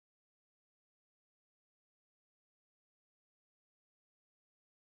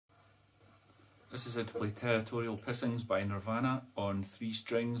This is how to play Territorial Pissings by Nirvana on 3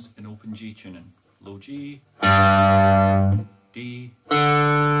 strings in open G tuning. Low G, D,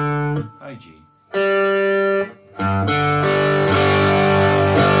 high G.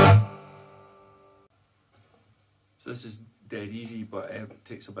 So this is dead easy, but it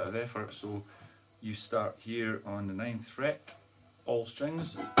takes a bit of effort. So you start here on the 9th fret, all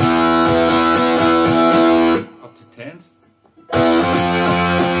strings, up to 10th,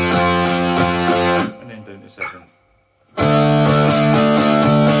 and then down to 7th.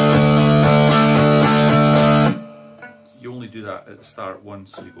 You only do that at the start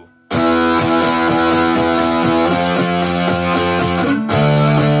once, so you go.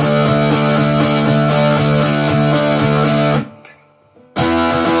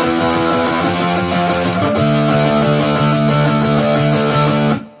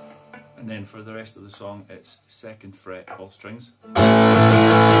 And then for the rest of the song, it's 2nd fret, all strings, and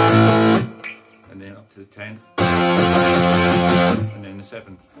then up to the 10th, and then the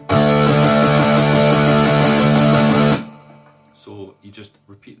 7th. So you just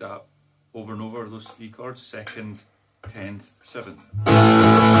repeat that over and over, those 3 chords, 2nd, 10th, 7th.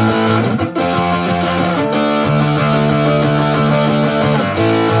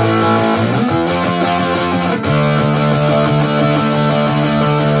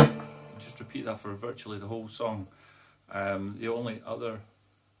 Just repeat that for virtually the whole song. The only other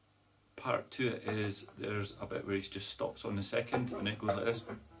part to it is there's a bit where he just stops on the 2nd and it goes like this.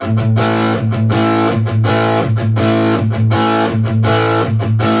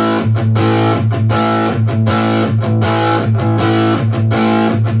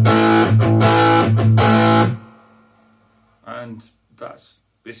 And that's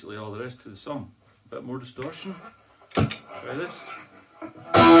basically all there is to the song. A bit more distortion. Try this.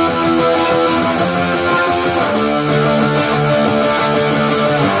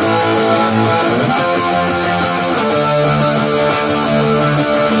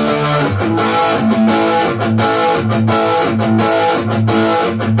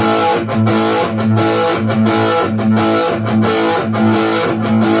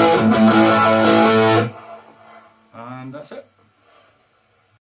 And that's it.